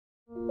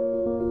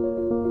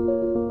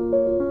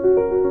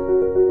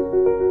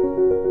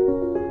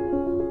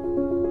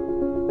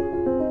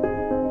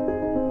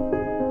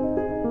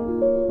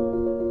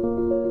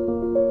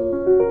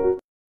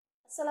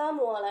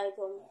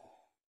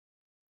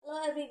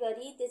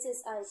everybody, this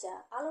is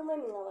Aisha.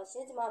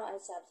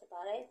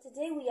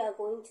 Today we are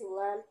going to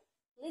learn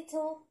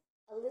little,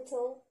 a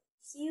little,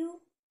 few,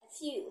 a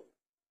few.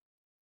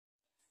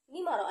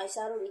 Nimaro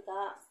Aisha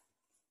Rika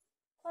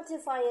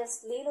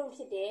quantifiers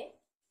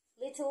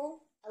little,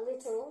 a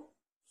little,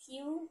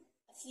 few,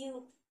 a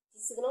few.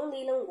 This is let's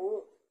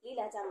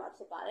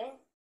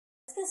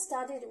get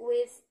started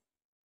with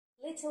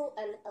little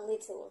and a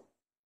little.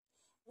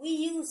 We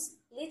use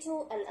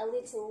little and a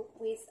little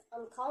with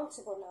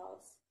uncountable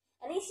nouns.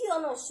 And if you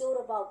are not sure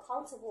about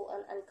countable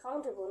and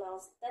uncountable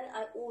nouns, then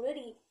I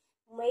already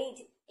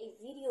made a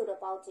video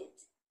about it.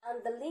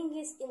 And the link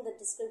is in the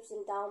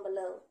description down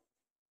below.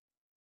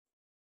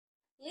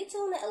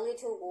 Little and a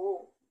little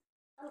go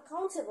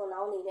uncountable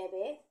noun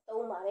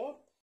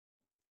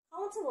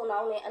countable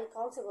noun and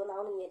uncountable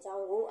noun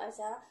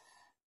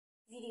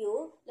video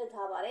video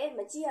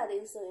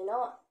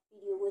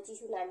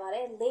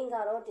link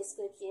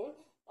description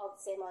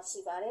box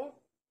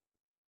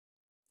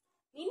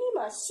Mimi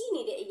ma shi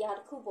nede aya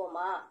takkuပေါ်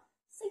မှာ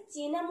စိတ်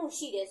ကျေနပ်မှု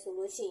ရှိတယ်ဆို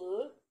လို့ရှိရ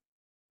င်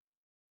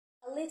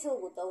a little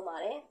ကိုသုံးပါ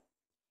တယ်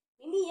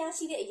မိမိရ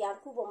ရှိတဲ့အရာတ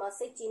စ်ခုပေါ်မှာ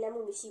စိတ်ကျေနပ်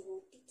မှုမရှိ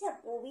ဘူးဒီထက်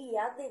ပိုပြီးရ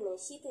သင့်တယ်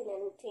ရှိသင့်တယ်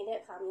လို့ထင်တဲ့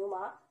အခါမျိုး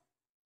မှာ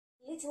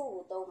little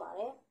ကိုသုံးပါတ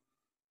ယ်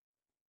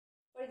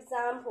For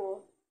example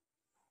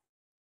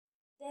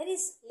there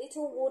is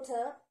little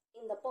water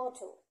in the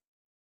bottle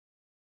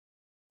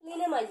လေး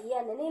ထဲမှာရေက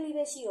နည်းနည်းလေး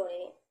ပဲရှိတော့တ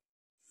ယ်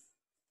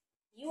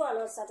You are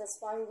not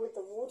satisfied with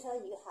the water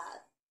you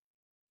have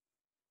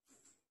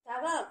ဒါ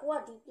ကကိုက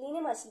ဒီ plane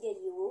ထဲမှာရှိတဲ့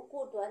ရေကို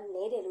ကိုအတွက်န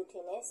ည်းတယ်လို့ထ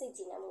င်တယ်စိတ်ကြ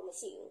ည်နပ်မှုမ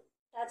ရှိဘူး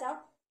ဒါကြောင့်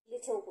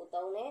little ကို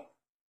သုံးတယ်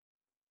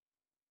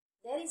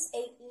There is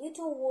a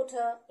little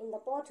water in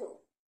the bottle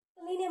ပ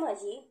လင်းထဲမှာ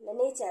ရေနည်း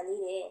နည်းကျန်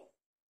သေးတယ်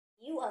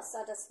You are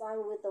satisfied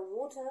with the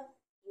water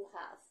you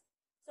have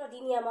ဆိုတော့ဒီ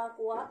နေရာမှာ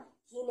ကိုက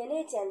ရေနည်းန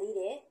ည်းကျန်သေး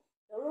တယ်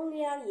လုံးလုံး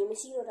လျားရေမ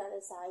ရှိတော့တာလ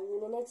ည်းဆိုင်ရေ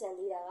နည်းနည်းကျန်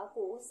သေးတာက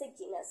ကိုကိုစိတ်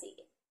ကြည်နပ်စေတ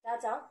ယ်ဒါ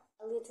ကြောင့်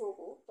a little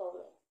ကိုသုံး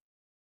တယ်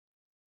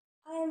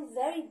I am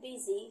very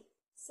busy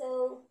so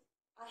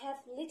I have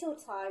little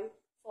time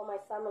for my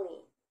family.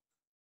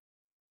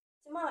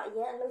 ကျမအရ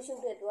င်အလုပ်ရှု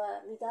ပ်တဲ့အတွက်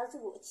မိသားစု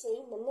ကိုအချိ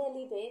န်နည်းနည်း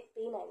လေးပဲ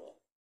ပေးနိုင်တယ်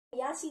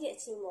။ရရှိတဲ့အ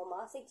ချိန်ပေါ်မှာ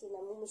စိတ်ကြည်န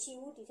ပ်မှုမရှိ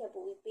ဘူးဒီထက်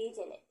ပိုပြီးပေးခြ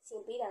င်းနဲ့အချိ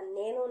န်ပေးတာန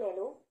ည်းလို့နဲ့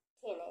လို့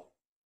ထင်တယ်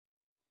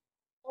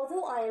။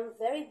 Although I am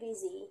very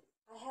busy,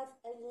 I have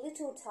a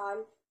little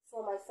time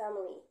for my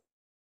family.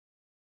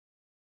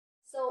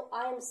 So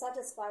I am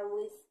satisfied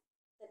with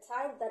the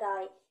time that I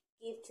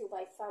give to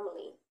my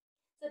family.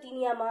 So ဒီ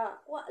နေရာမှာ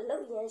ကိုကအလု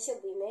ပ်ရမ်းရှု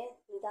ပ်ပေမဲ့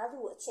မိသားစု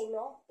ကိုအချိန်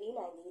တော့ပေး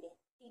နိုင်သေးတယ်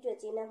ဒီအတွက်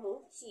ကျေနပ်မှု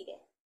ရှိတ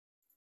ယ်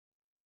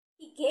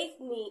He gave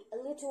me a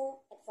little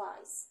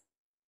advice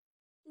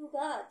သူက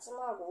ကျမ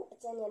ကိုအ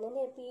ကြံဉာဏ်နည်းန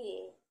ည်းပေးတ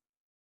ယ်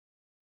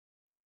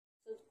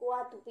ဆိုကိုက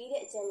သူပေး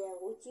တဲ့အကြံဉာဏ်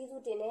ကိုကျေး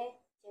ဇူးတင်တယ်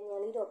ဉာ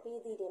ဏ်လေးတော့ပေး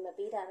သေးတယ်မ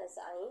ပေးတာလည်း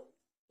ဆိုင်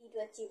ဒီအ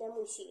တွက်ကျေနပ်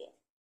မှုရှိတယ်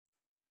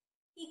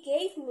He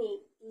gave me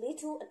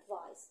little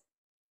advice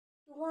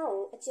သူကကို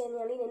အကြံဉာ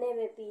ဏ်လေးနည်းနည်း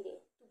ပဲပေးတယ်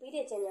သူပေး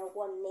တဲ့အကြံဉာဏ်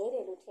ကိုကနည်းတ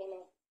ယ်လို့ထင်တ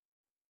ယ်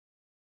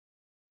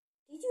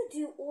Did you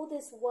do all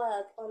this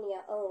work on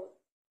your own?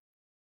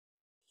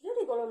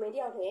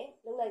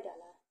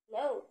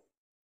 No,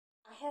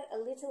 I had a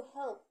little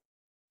help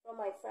from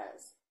my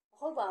friends.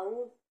 So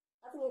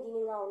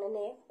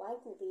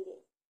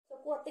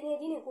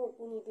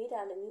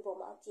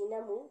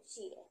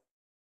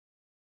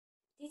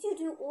Did you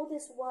do all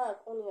this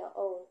work on your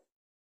own?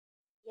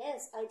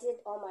 Yes, I did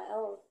on my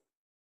own.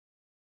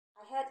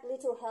 I had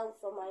little help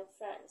from my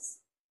friends.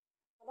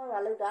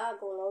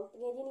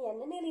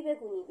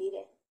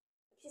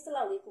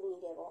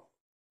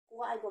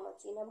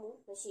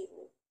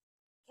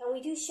 Can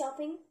we do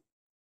shopping?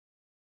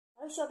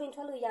 Shopping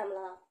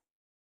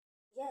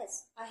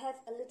Yes, I have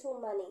a little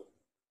money.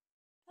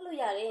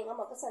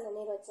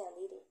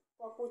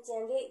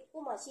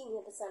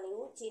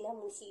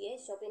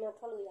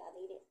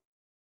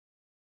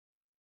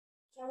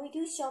 Can we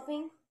do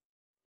shopping?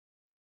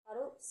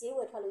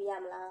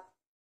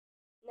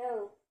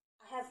 No,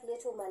 I have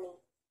little money.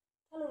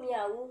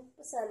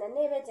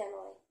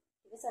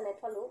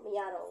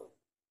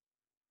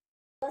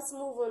 Let's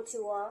move on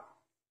to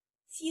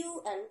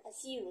few and a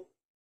few.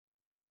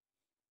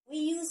 We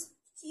use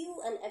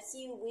few and a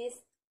few with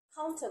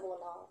countable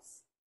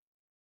nouns.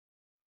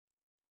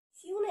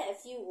 Few and a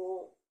few ကို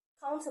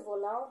countable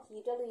noun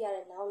ရေးတွက်လို့ရ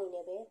တဲ့ noun တွေ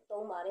နဲ့ပဲ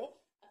သုံးပါတယ်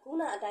အခု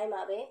နအတိုင်း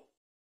ပါပဲ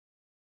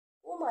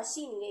ကိုမှ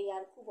ရှိနေတဲ့အရာ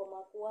တစ်ခုပေါ်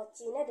မှာကိုက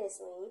ကျင်နေတယ်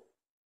ဆိုရင်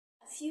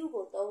a few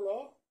ကိုသုံးတ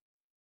ယ်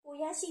ကို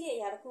ရရှိတဲ့အ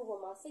ရာတစ်ခု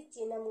ပေါ်မှာစိတ်ကျ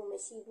င်နေမှုမ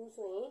ရှိဘူး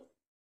ဆိုရင်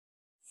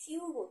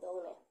few ကို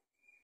သုံးတယ်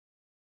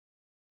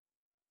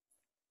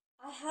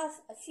I have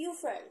a few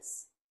friends.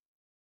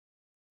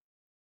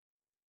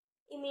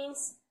 It means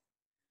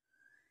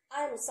I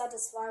am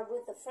satisfied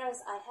with the friends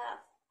I have.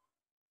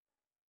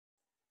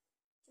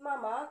 ကျမ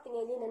မှာတက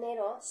ယ်ကြီးနည်းနည်း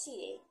တော့ရှိ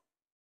တယ်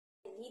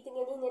ဒီတက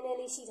ယ်ကြီးနည်းနည်း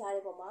လေးရှိထား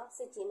တဲ့ပုံမှာ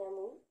စိတ်ကျေနပ်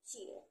မှု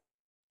ရှိတယ်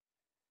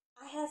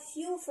I have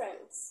few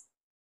friends.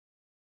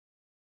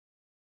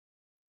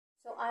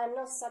 So I am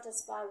not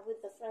satisfied with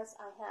the friends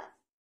I have.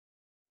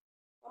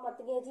 မမတ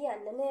ကယ်ကြီးက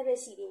နည်းနည်းပဲ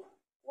ရှိတယ်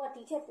ကိုက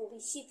ဒီထက်ပို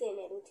ပြီးရှိတဲ့တ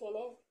ယ်လို့ထင်တ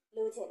ယ်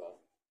လိုချင်တယ်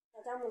ဒါ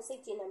ဒါကြောင့်မို့စိ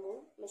တ်ကျေနပ်မှု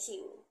မရှိ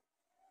ဘူး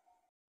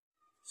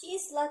She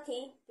is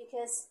lucky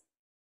because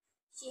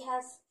she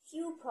has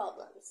few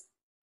problems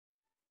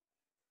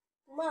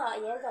သူမအ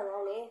ရင်ကကော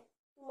င်းလေ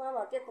သူမ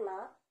မှာပြဿနာ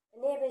န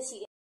ည်းနည်းပဲရှိ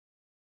တယ်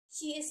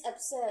She is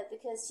upset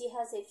because she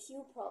has a few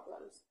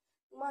problems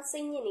သူမစိ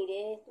တ်ညစ်နေတ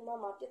ယ်သူမ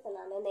မှာပြဿ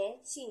နာနည်းနည်း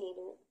ရှိနေ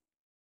လို့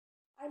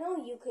I know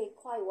UK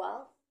quite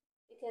well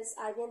because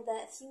I've been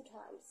there a few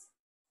times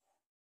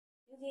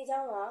UK ကျော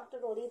င်းက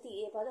တော်တော်လေးသိ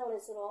တယ်ဘာကြောင့်လဲ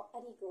ဆိုတော့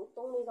အဲ့ဒီကို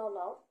3-4ခေါက်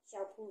လောက်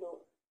ရောက်ဖူးလို့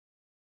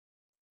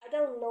I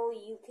don't know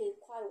UK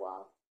quite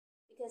well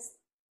because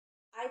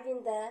I've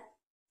been there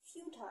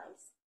few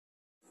times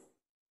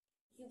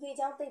UK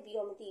ကျောင်းသိပြီး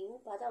တော့မသိ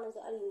ဘူးဘာကြောင့်လဲ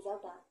ဆိုတော့အဲ့ဒီကိုရော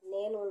က်တာန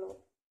ည်းလို့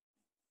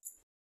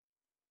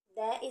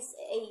There is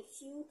a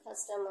few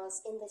customers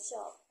in the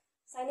shop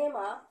ဆိုင်ထဲ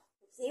မှာ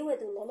ဈေးဝယ်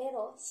သူနည်းနည်း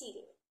တော့ရှိတ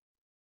ယ်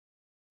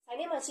ဆိုင်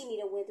ထဲမှာရှိနေ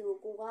တဲ့ဝယ်သူ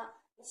ကိုက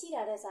မရှိ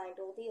တာတဲ့ဆိုင်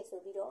တော့သိရဆို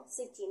ပြီးတော့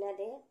စိတ်ကျေနပ်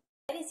တယ်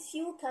There is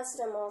few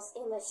customers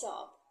in the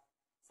shop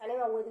ဆိုင်ထဲ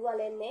မှာဝယ်သူက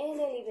လည်းနည်း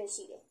နည်းလေးပဲ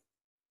ရှိတယ်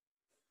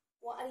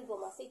ဟိုအဲ့ဒီ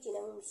ပေါ်မှာစိတ်ကျေန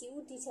ပ်မှုမရှိ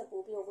ဘူးတိချက်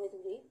ပို့ပြီးတော့ဝယ်သူ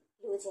တွေ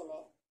လိုချင်တ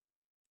ယ်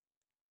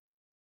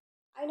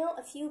I know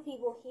a few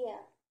people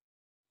here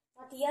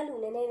ဒါဒီကလူ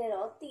နည်းနည်းလည်း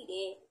တော့သိတ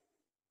ယ်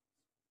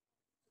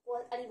ကို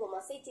အဲ့ဒီပေါ်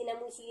မှာစိတ်ကျေနပ်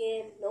မှုရှိတယ်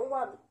လုံးဝ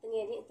တက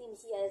ယ်ချင်းအသိမ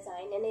ရှိရတဲ့ဆို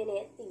င်နည်းနည်း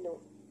နဲ့သိ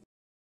လို့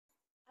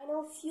I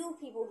know few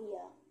people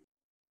here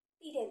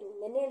သိတဲ့လူ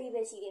နည်းနည်းလေး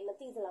ပဲရှိတယ်မ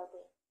သိသလောက်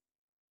ပဲ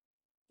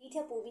ဒီထ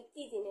က်ပိုပြီး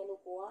သိနေတယ်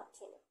လို့ကိုကထ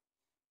င်တယ်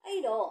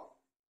အဲ့တော့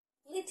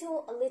little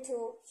a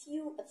little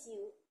few a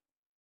few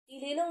ဒီ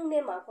လေးလုံး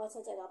နဲ့မှာကွာချ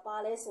က်ချက်ကပါ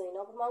လဲဆိုရင်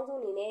တော့ပထမဆုံး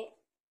အနေနဲ့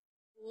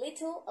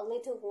little a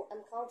little ကို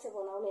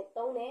uncountable noun နဲ့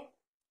သုံးတယ်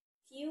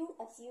few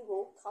a few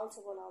ကို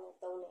countable noun နဲ့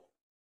သုံးတယ်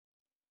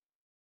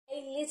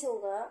အဲ့ little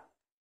က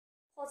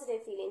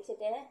positive feeling ဖြစ်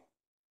တယ်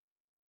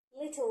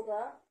little က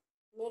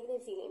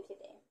negative feeling ဖြစ်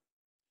တယ်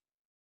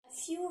a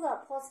few က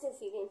positive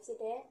feeling ဖြစ်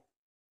တယ်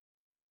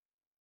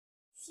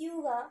few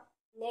က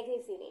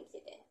negative feeling ဖြ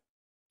စ်တယ်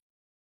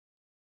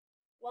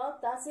Well,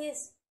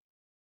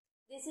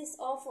 this is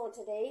all for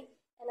today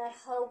and I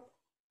hope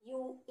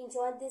you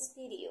enjoyed this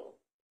video.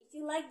 If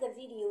you like the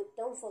video,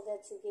 don't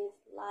forget to give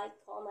like,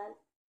 comment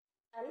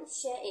and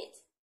share it.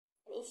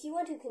 And if you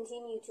want to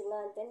continue to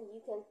learn, then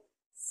you can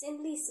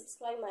simply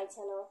subscribe my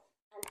channel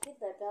and hit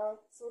the bell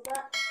so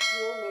that you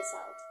won't miss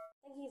out.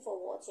 Thank you for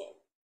watching.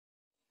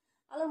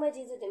 အားလုံးပဲ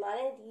ကျေးဇူးတင်ပါတ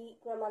ယ်ဒီ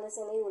grammar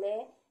lesson လေးကိုလ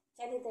ည်း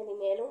ကြိုက်နေ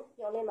မယ်လို့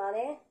ပြောနေပါတ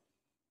ယ်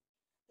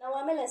နောက်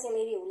လာမယ့် lesson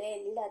လေးတွေကိုလည်း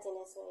လေ့လာကြည့်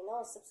နေဆိုရင်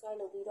တော့ subscribe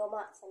လုပ်ပြီးတော့မှ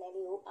channel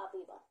လေးကိုအား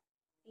ပေးပါ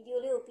ဗီဒီယို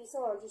လေးကိုပြီး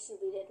ဆုံးအောင်ကြည့်ရှု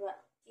ပေးတဲ့အတွက်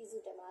ကျေး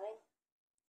ဇူးတင်ပါတယ်